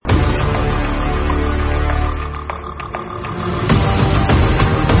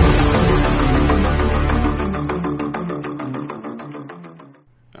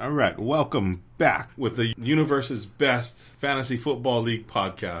All right, welcome back with the universe's best fantasy football league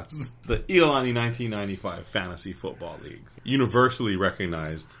podcast, the Iolani 1995 Fantasy Football League, universally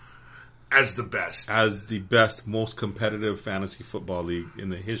recognized as the best, most competitive fantasy football league in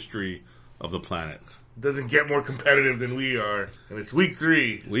the history of the planet. Doesn't get more competitive than we are, and it's week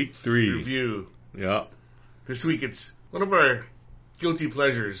 3. Week 3 review. Yeah. This week it's one of our guilty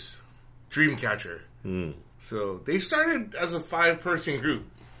pleasures, Dreamcatcher. So they started as a 5-person group.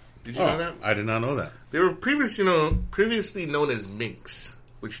 Did you know that? I did not know that. They were previously known as Minx,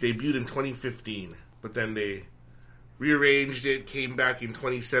 which debuted in 2015. But then they rearranged it, came back in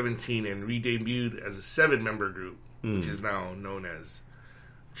 2017, and re-debuted as a 7-member group, which is now known as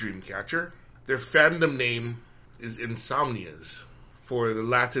Dreamcatcher. Their fandom name is Insomnias, for the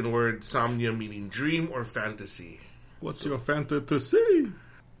Latin word somnia meaning dream or fantasy. What's your fantasy?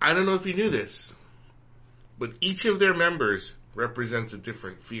 I don't know if you knew this, but each of their members represents a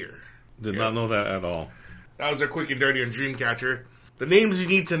different fear. Did not know that at all. That was our quick and dirty on Dreamcatcher. The names you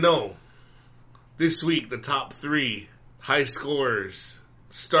need to know. This week, the top 3 high scorers.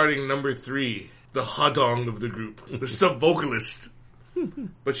 Starting number 3, the hadong of the group, the sub-vocalist.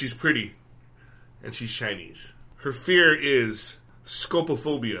 But she's pretty, and she's Chinese. Her fear is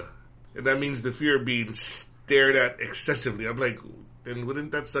scopophobia, and that means the fear of being stared at excessively. I'm like, then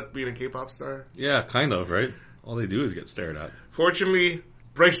wouldn't that suck being a K-pop star? Yeah, kind of, right? All they do is get stared at. Fortunately,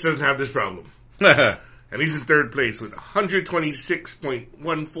 Bryce doesn't have this problem. And he's in 3rd place with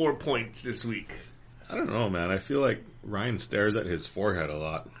 126.14 points this week. I don't know, man. I feel like Ryan stares at his forehead a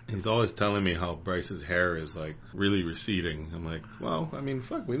lot. He's always telling me how Bryce's hair is, like, really receding. I'm like, well, I mean,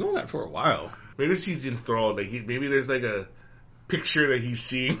 fuck, we know that for a while. Maybe he's enthralled. Maybe there's, like, a picture that he's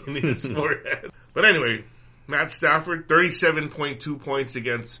seeing in his forehead. But anyway, Matt Stafford, 37.2 points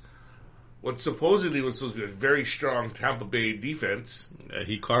against what supposedly was supposed to be a very strong Tampa Bay defense. Yeah,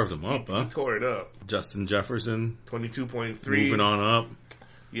 he carved them up, He tore it up. Justin Jefferson. 22.3. Moving on up.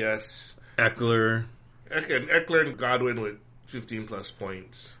 Yes. Eckler and Godwin with 15-plus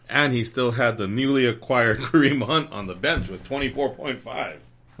points. And he still had the newly acquired Kareem Hunt on the bench with 24.5.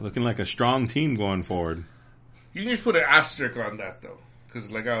 Looking like a strong team going forward. You can just put an asterisk on that, though.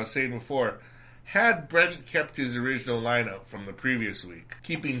 Because like I was saying before, had Brent kept his original lineup from the previous week,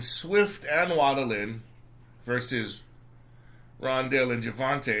 keeping Swift and Waddle in versus Rondale and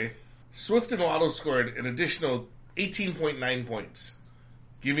Javonte, Swift and Waddle scored an additional 18.9 points,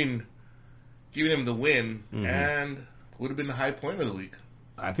 giving him the win, and would have been the high point of the week.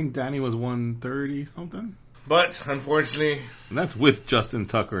 I think Danny was 130 something. But, unfortunately... And that's with Justin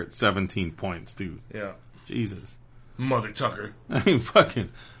Tucker at 17 points, too. Yeah. Jesus. Mother Tucker. I mean, fucking...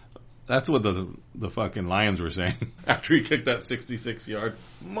 That's what the fucking Lions were saying after he kicked that 66-yard.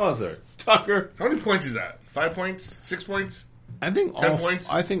 Mother Tucker. How many points is that? 5 points? 6 points? I think 10 points?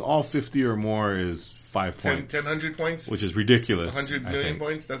 I think all 50 or more is 5 points. 100 points? Which is ridiculous. 100 million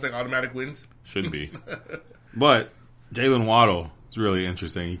points? That's like automatic wins? Should be. But Jalen Waddle is really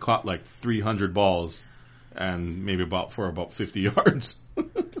interesting. He caught like 300 balls and maybe about 50 yards.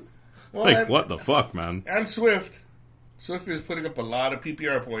 Well, what the fuck, man? And Swift. Swift is putting up a lot of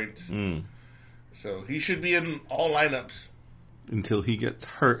PPR points. So he should be in all lineups. Until he gets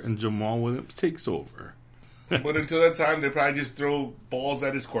hurt and Jamal Williams takes over. But until that time, they probably just throw balls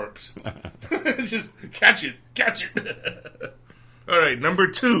at his corpse. Just catch it. All right, number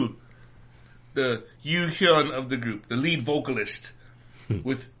 2. The Yu Hyun of the group, the lead vocalist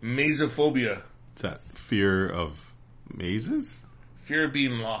with mazophobia. Is that fear of mazes? Fear of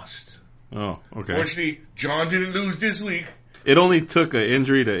being lost. Oh, okay. Fortunately, John didn't lose this week. It only took an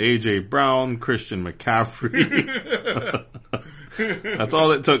injury to A.J. Brown, Christian McCaffrey. That's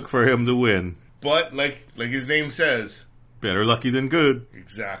all it took for him to win. But, like his name says... Better lucky than good.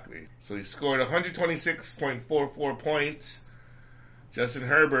 Exactly. So he scored 126.44 points. Justin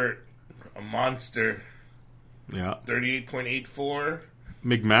Herbert, a monster. Yeah. 38.84.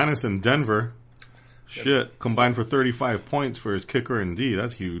 McManus in Denver. Shit, combined for 35 points for his kicker and D.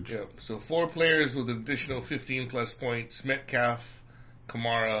 That's huge. Yep. So 4 players with an additional 15-plus points. Metcalf,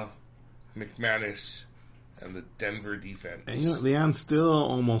 Kamara, McManus, and the Denver defense. And Leanne still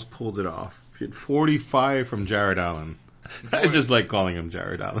almost pulled it off. She had 45 from Jared Allen. I just like calling him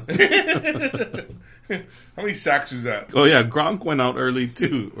Jared Allen. How many sacks is that? Oh, yeah, Gronk went out early,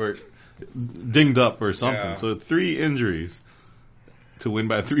 too, or dinged up or something. Yeah. So 3 injuries to win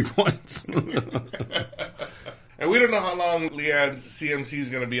by 3 points. And we don't know how long Leanne's CMC is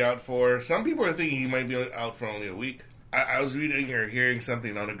going to be out for. Some people are thinking he might be out for only a week. I was reading or hearing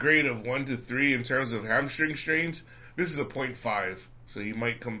something on a grade of 1 to 3 in terms of hamstring strains. This is a 0.5. So he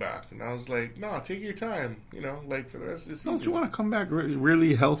might come back. And I was like, no, take your time. Like for the rest of the season. Don't you want to come back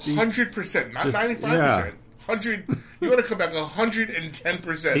really healthy? 100%, not 95%. Yeah. 100. You want to come back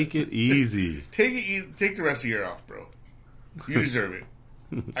 110%. Take it easy. Take the rest of the year off, bro. You deserve it.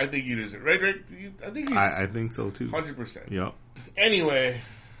 I think you deserve it. Right? I think so too. 100%. Yep. Anyway,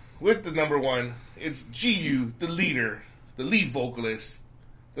 with the number one, it's GU, the leader, the lead vocalist,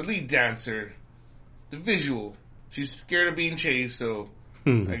 the lead dancer, the visual. She's scared of being chased, so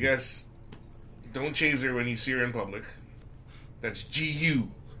I guess don't chase her when you see her in public. That's GU,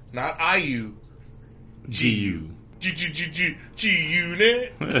 not IU. GU.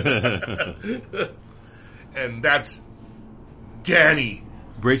 G-Unit. And that's Danny.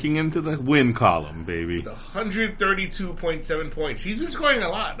 Breaking into the win column, baby. The 132.7 points. He's been scoring a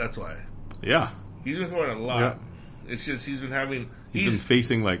lot, that's why. Yeah. He's been scoring a lot. Yeah. It's just he's been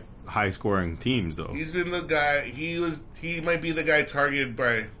facing like high scoring teams though. He's been the guy. He might be the guy targeted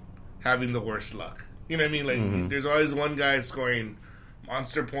by having the worst luck. You know what I mean? Like there's always one guy scoring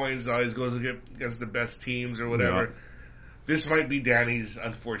monster points. Always goes against the best teams or whatever. Yeah. This might be Danny's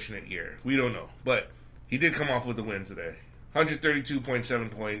unfortunate year. We don't know, but he did come off with a win today.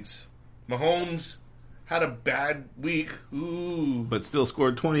 132.7 points. Mahomes had a bad week. Ooh. But still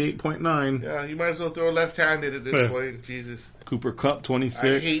scored 28.9. Yeah, you might as well throw left-handed at this point. Jesus. Cooper Kupp,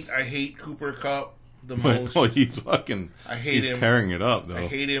 26. I hate Cooper Kupp the most. Oh, he's fucking... he's tearing it up, though. I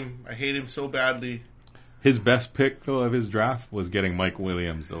hate him so badly. His best pick, though, of his draft was getting Mike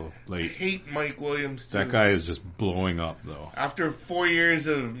Williams, though. I hate Mike Williams, too. That guy is just blowing up, though. After 4 years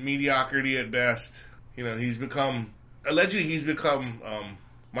of mediocrity at best, he's become... Allegedly, he's become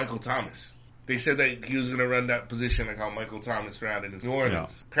Michael Thomas. They said that he was going to run that position like how Michael Thomas ran in New Orleans. Yeah.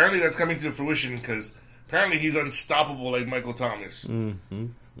 Apparently, that's coming to fruition because apparently he's unstoppable like Michael Thomas. Mm-hmm.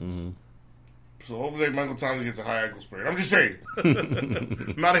 Mm-hmm. So hopefully Michael Thomas gets a high ankle sprain. I'm just saying.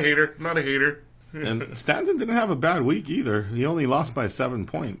 Not a hater. And Stanton didn't have a bad week either. He only lost by 7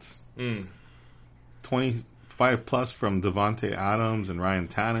 points. 25 plus from Devontae Adams and Ryan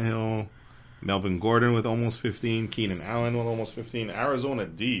Tannehill. Melvin Gordon with almost 15. Keenan Allen with almost 15. Arizona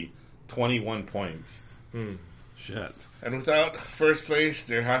D, 21 points. Shit. And without first place,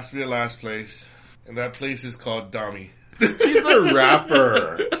 there has to be a last place. And that place is called Dami. She's a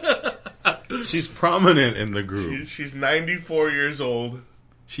rapper. She's prominent in the group. She's 94 years old.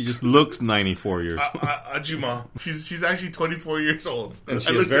 She just looks 94 years old. Ajuma. She's actually 24 years old. And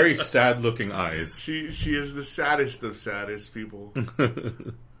she has very sad-looking eyes. She is the saddest of saddest people.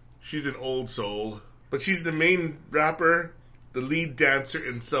 She's an old soul. But she's the main rapper, the lead dancer,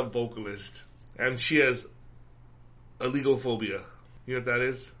 and sub-vocalist. And she has allegophobia. You know what that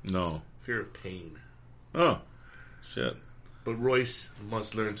is? No. Fear of pain. Oh, shit. But Royce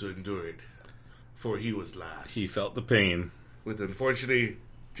must learn to endure it, for he was last. He felt the pain. With, unfortunately,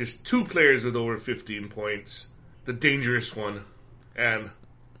 just 2 players with over 15 points. The dangerous one, and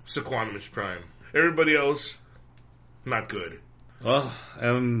Sequanimus Prime. Everybody else, not good. Well,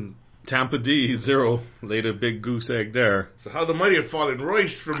 and Tampa D, 0. Laid a big goose egg there. So how the mighty have fallen.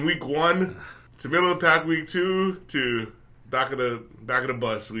 Royce from week 1 to middle of the pack week 2 to back of the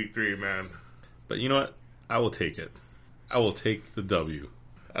bus week 3, man. But you know what? I will take it. I will take the W.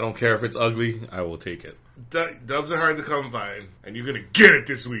 I don't care if it's ugly. I will take it. Dubs are hard to come find, and you're gonna get it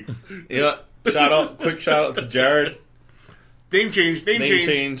this week. Yeah. Quick shout out to Jared. Name change.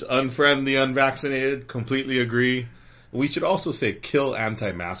 Unfriend the unvaccinated. Completely agree. We should also say kill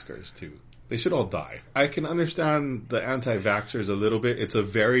anti-maskers, too. They should all die. I can understand the anti-vaxxers a little bit. It's a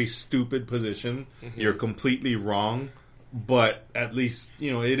very stupid position. Mm-hmm. You're completely wrong. But at least,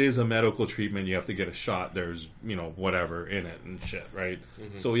 it is a medical treatment. You have to get a shot. There's, whatever in it and shit, right?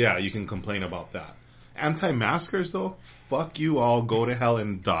 Mm-hmm. So, yeah, you can complain about that. Anti-maskers, though, fuck you all. Go to hell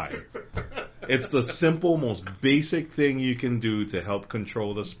and die. It's the simple, most basic thing you can do to help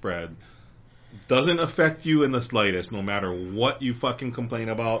control the spread. Doesn't affect you in the slightest, no matter what you fucking complain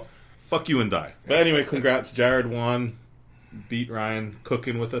about. Fuck you and die. But anyway, congrats. Jared won. Beat Ryan.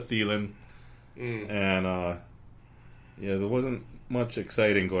 Cooking with a Thielen. And, yeah, there wasn't much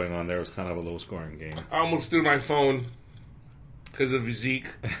exciting going on there. It was kind of a low-scoring game. I almost threw my phone because of Zeke.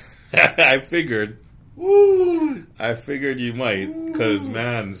 I figured. Woo! I figured you might, because,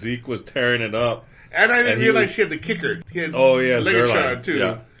 man, Zeke was tearing it up. And I didn't realize he had the kicker. He had Legatron, too.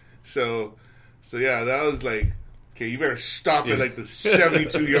 Yeah. So yeah, that was like, okay, you better stop at like the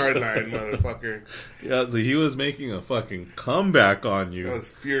 72-yard line, motherfucker. Yeah, so he was making a fucking comeback on you. I was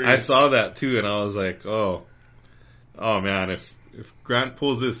furious. I saw that too, and I was like, oh man, if Grant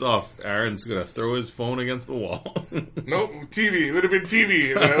pulls this off, Aaron's gonna throw his phone against the wall. Nope, TV. It would have been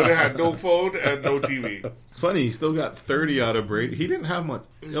TV. I would have had no phone and no TV. Funny, he still got 30 out of Brady. He didn't have much.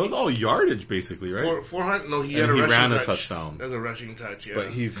 It was all yardage, basically, right? 400. No, he and had a he rushing ran touch. a touchdown. That was a rushing touch, yeah. But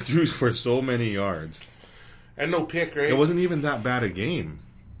he threw for so many yards. And no pick, right? It wasn't even that bad a game.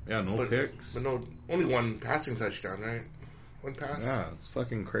 Yeah, no picks. But no, only one passing touchdown, right? One pass. Yeah, it's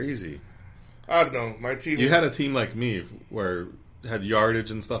fucking crazy. I don't know. My team. You had a team like me where had yardage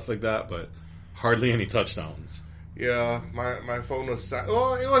and stuff like that, but hardly any touchdowns. Yeah, my phone was silent.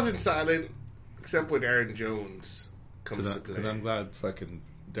 Well, it wasn't silent, except when Aaron Jones comes to play. Because I'm glad fucking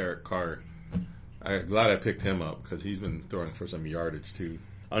Derek Carr. I'm glad I picked him up because he's been throwing for some yardage too.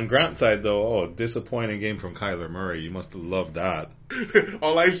 On Grant's side, though, disappointing game from Kyler Murray. You must have loved that.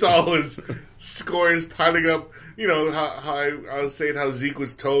 All I saw was scores piling up. You know, how I was saying how Zeke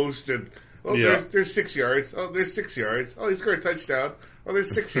was toast and, there's 6 yards. Oh, there's 6 yards. Oh, he scored a touchdown. Oh,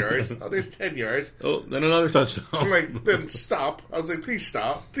 there's 6 yards. Oh, there's 10 yards. Oh, then another touchdown. I'm like, then stop. I was like, please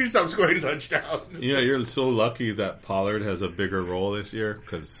stop. Please stop scoring touchdowns. Yeah, you're so lucky that Pollard has a bigger role this year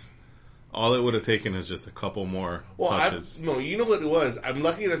because all it would have taken is just a couple more touches. No, you know what it was? I'm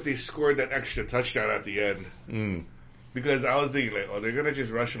lucky that they scored that extra touchdown at the end. Because I was thinking, like, they're going to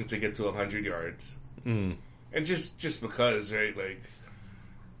just rush him to get to 100 yards. And just because, right? Like,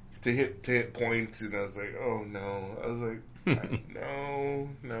 to hit points, and I was like, oh, no. I was like,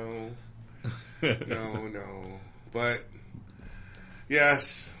 no. But,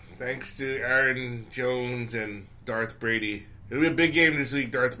 yes, thanks to Aaron Jones and Darth Brady. It'll be a big game this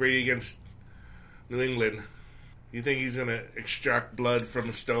week, Darth Brady against New England. You think he's going to extract blood from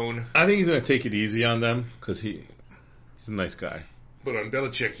a stone? I think he's going to take it easy on them because he's a nice guy. But on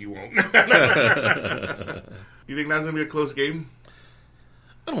Belichick, you won't. You think that's going to be a close game?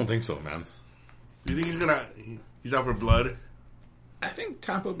 I don't think so, man. You think he's out for blood? I think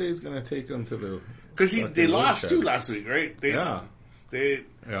Tampa Bay is going to take him to the... Because they lost, too, last week, right? They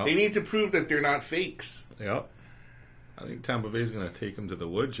need to prove that they're not fakes. Yep. I think Tampa Bay is going to take him to the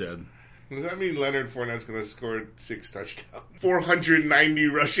woodshed. Does that mean Leonard Fournette's going to score 6 touchdowns? 490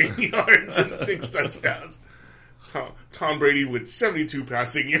 rushing yards and 6 touchdowns. Tom Brady with 72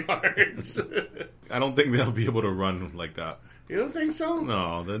 passing yards. I don't think they'll be able to run like that. You don't think so?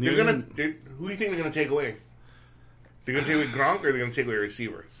 No. Who do you think they're going to take away? They're going to take away Gronk, or they're going to take away a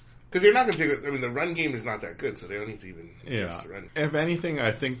receiver? Because they're not going to take away... I mean, the run game is not that good, so they don't need to even adjust the run. If anything,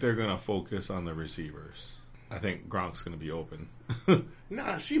 I think they're going to focus on the receivers. I think Gronk's going to be open.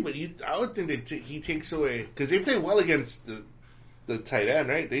 Nah, see, but I would think that he takes away... Because they play well against the tight end,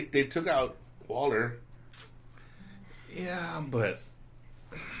 right? They took out Waller. Yeah, but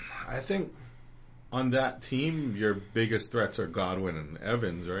I think on that team, your biggest threats are Godwin and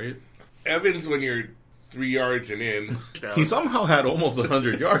Evans, right? Evans, when you're 3 yards and in. He somehow had almost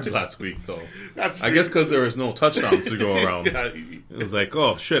 100 yards last week, though. I guess because there was no touchdowns to go around. It was like,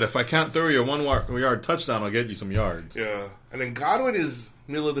 oh, shit, if I can't throw you a 1 yard touchdown, I'll get you some yards. Yeah. And then Godwin is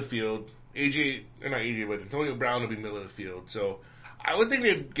middle of the field. But Antonio Brown will be middle of the field. So I would think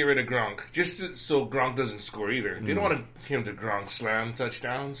they'd get rid of Gronk, just so Gronk doesn't score either. They don't want him to Gronk slam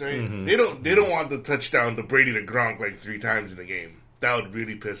touchdowns, right? Mm-hmm. They don't want the touchdown to Brady to Gronk like 3 times in the game. That would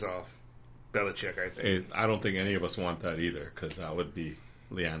really piss off Belichick, I think. I don't think any of us want that either, because that would be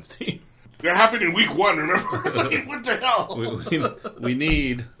Leanne's team. That happened in week 1, remember? What the hell? We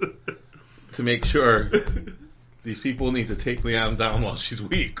need to make sure these people need to take Leanne down while she's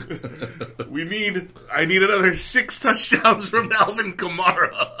weak. I need another 6 touchdowns from Alvin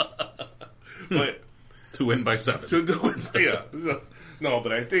Kamara. But to win by 7. Yeah. No,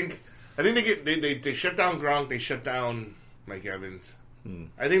 but I think they shut down Gronk, they shut down Mike Evans.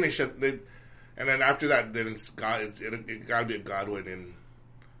 I think and then after that, then it got to be a Godwin and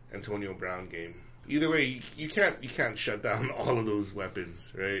Antonio Brown game. Either way, you can't shut down all of those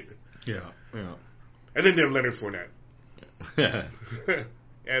weapons, right? Yeah. And then they have Leonard Fournette.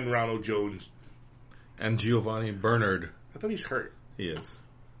 And Ronald Jones. And Giovanni Bernard. I thought he's hurt. He is.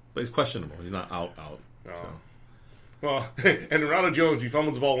 But he's questionable. He's not out. Oh. So. Well, and Ronald Jones, he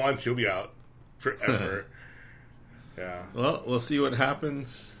fumbles the ball once, he'll be out forever. Yeah. Well, we'll see what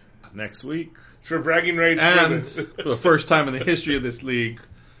happens next week. It's for bragging rights. And for the first time in the history of this league,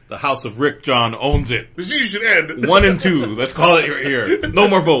 the House of Rick John owns it. The season should end. 1 and 2. Let's call it right here. No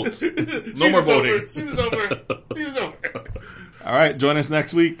more votes. No more voting. Season's over. All right. Join us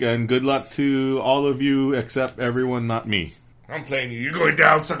next week, and good luck to all of you except everyone not me. I'm playing you. You're going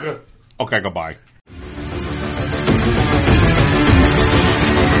down, sucker. Okay, goodbye.